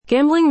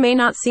Gambling may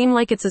not seem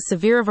like it's as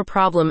severe of a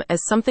problem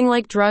as something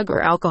like drug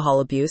or alcohol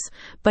abuse,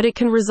 but it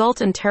can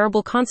result in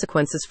terrible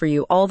consequences for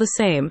you all the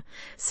same.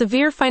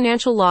 Severe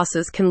financial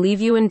losses can leave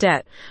you in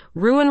debt,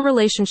 ruin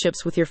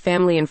relationships with your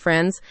family and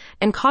friends,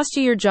 and cost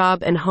you your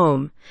job and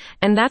home.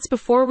 And that's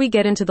before we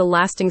get into the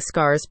lasting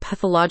scars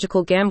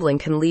pathological gambling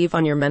can leave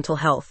on your mental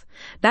health.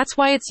 That's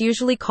why it's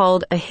usually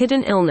called a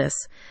hidden illness.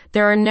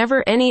 There are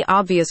never any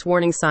obvious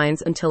warning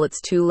signs until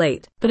it's too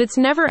late. But it's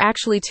never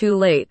actually too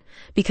late,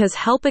 because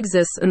help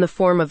exists in the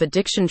form of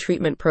addiction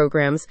treatment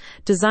programs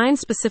designed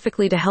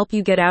specifically to help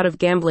you get out of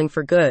gambling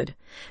for good.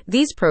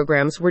 These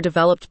programs were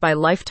developed by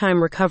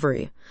Lifetime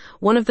Recovery,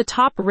 one of the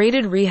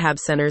top-rated rehab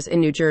centers in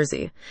New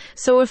Jersey.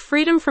 So if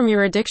freedom from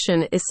your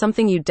addiction is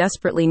something you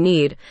desperately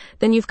need,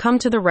 then you've come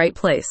to the right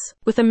place.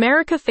 With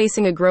America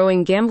facing a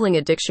growing gambling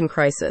addiction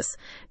crisis,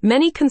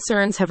 many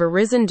concerns have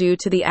arisen due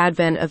to the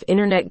advent of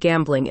internet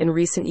gambling in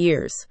recent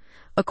years.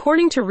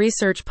 According to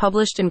research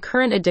published in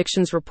Current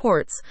Addictions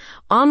Reports,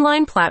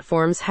 online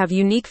platforms have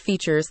unique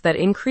features that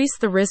increase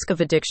the risk of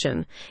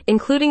addiction,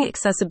 including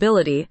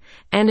accessibility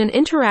and an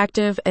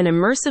interactive and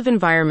immersive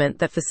environment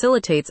that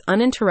facilitates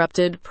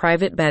uninterrupted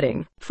private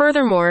betting.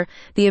 Furthermore,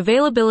 the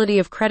availability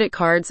of credit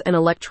cards and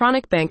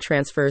electronic bank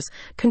transfers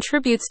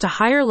contributes to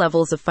higher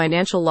levels of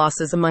financial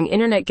losses among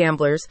internet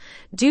gamblers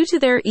due to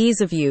their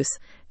ease of use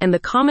and the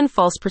common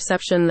false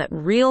perception that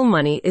real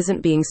money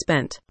isn't being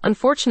spent.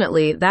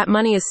 Unfortunately, that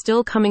money is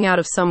still coming out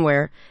of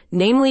somewhere,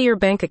 namely your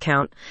bank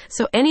account,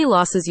 so any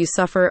losses you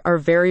suffer are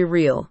very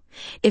real.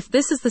 If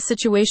this is the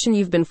situation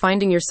you've been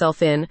finding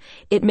yourself in,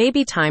 it may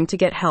be time to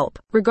get help.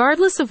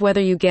 Regardless of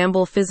whether you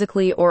gamble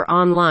physically or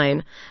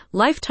online,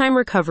 Lifetime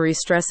Recovery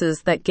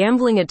stresses that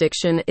gambling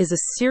addiction is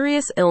a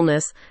serious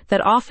illness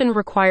that often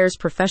requires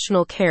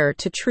professional care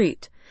to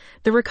treat.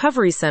 The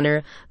Recovery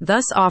Center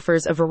thus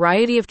offers a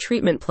variety of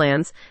treatment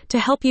plans to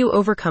help you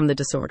overcome the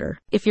disorder.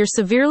 If you're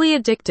severely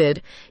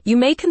addicted, you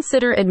may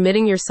consider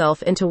admitting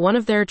yourself into one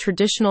of their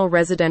traditional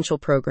residential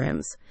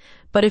programs.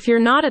 But if you're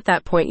not at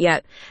that point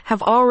yet,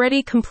 have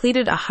already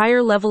completed a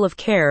higher level of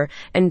care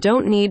and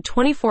don't need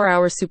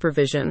 24-hour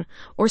supervision,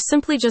 or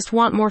simply just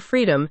want more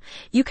freedom,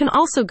 you can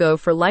also go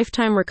for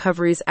Lifetime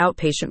Recovery's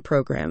outpatient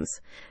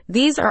programs.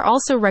 These are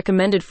also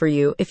recommended for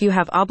you if you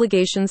have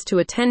obligations to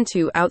attend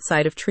to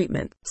outside of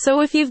treatment.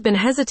 So if you've been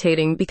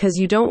hesitating because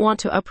you don't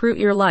want to uproot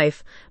your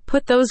life,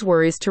 put those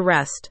worries to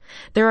rest.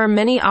 There are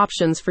many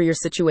options for your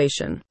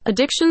situation.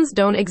 Addictions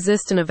don't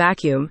exist in a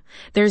vacuum.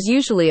 There's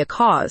usually a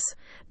cause.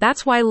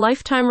 That's why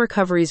Lifetime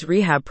Recovery's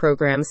rehab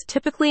programs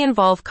typically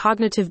involve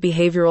cognitive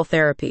behavioral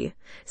therapy,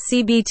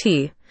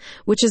 CBT,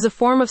 which is a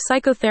form of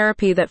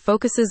psychotherapy that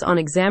focuses on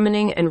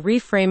examining and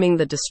reframing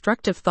the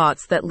destructive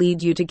thoughts that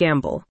lead you to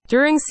gamble.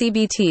 During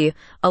CBT,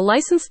 a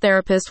licensed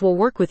therapist will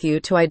work with you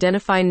to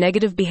identify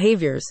negative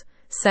behaviors,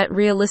 set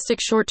realistic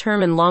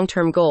short-term and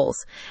long-term goals,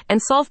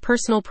 and solve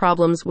personal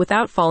problems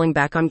without falling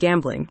back on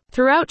gambling.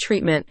 Throughout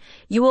treatment,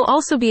 you will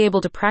also be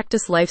able to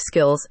practice life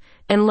skills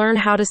and learn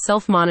how to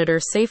self-monitor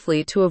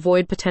safely to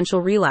avoid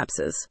potential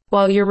relapses.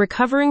 While you're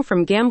recovering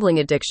from gambling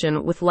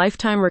addiction with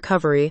Lifetime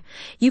Recovery,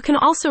 you can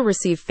also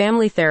receive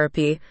family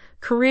therapy,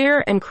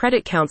 career and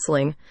credit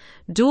counseling,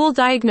 dual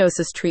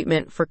diagnosis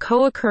treatment for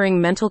co-occurring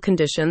mental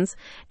conditions,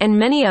 and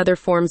many other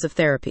forms of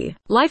therapy.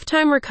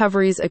 Lifetime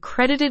Recovery's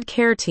accredited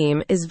care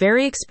team is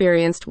very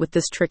experienced with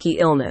this tricky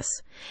illness.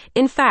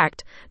 In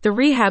fact, the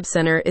rehab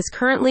center is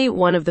currently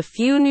one of the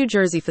few New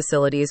Jersey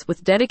facilities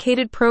with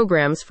dedicated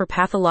programs for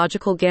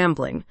pathological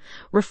gambling,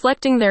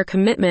 reflecting their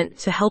commitment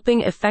to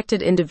helping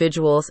affected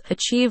individuals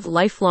achieve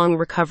lifelong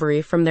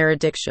recovery from their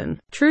addiction.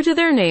 True to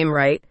their name,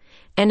 right?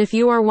 And if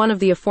you are one of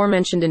the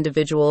aforementioned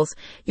individuals,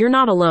 you're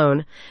not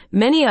alone.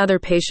 Many other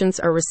patients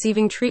are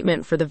receiving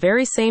treatment for the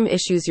very same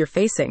issues you're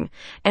facing,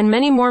 and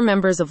many more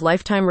members of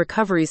Lifetime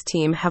Recovery's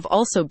team have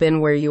also been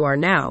where you are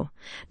now.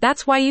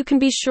 That's why you can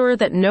be sure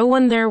that no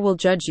one there will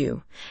judge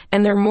you,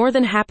 and they're more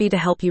than happy to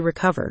help you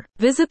recover.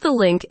 Visit the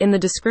link in the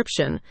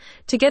description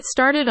to get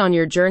started on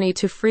your journey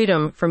to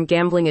freedom from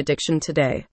gambling addiction today.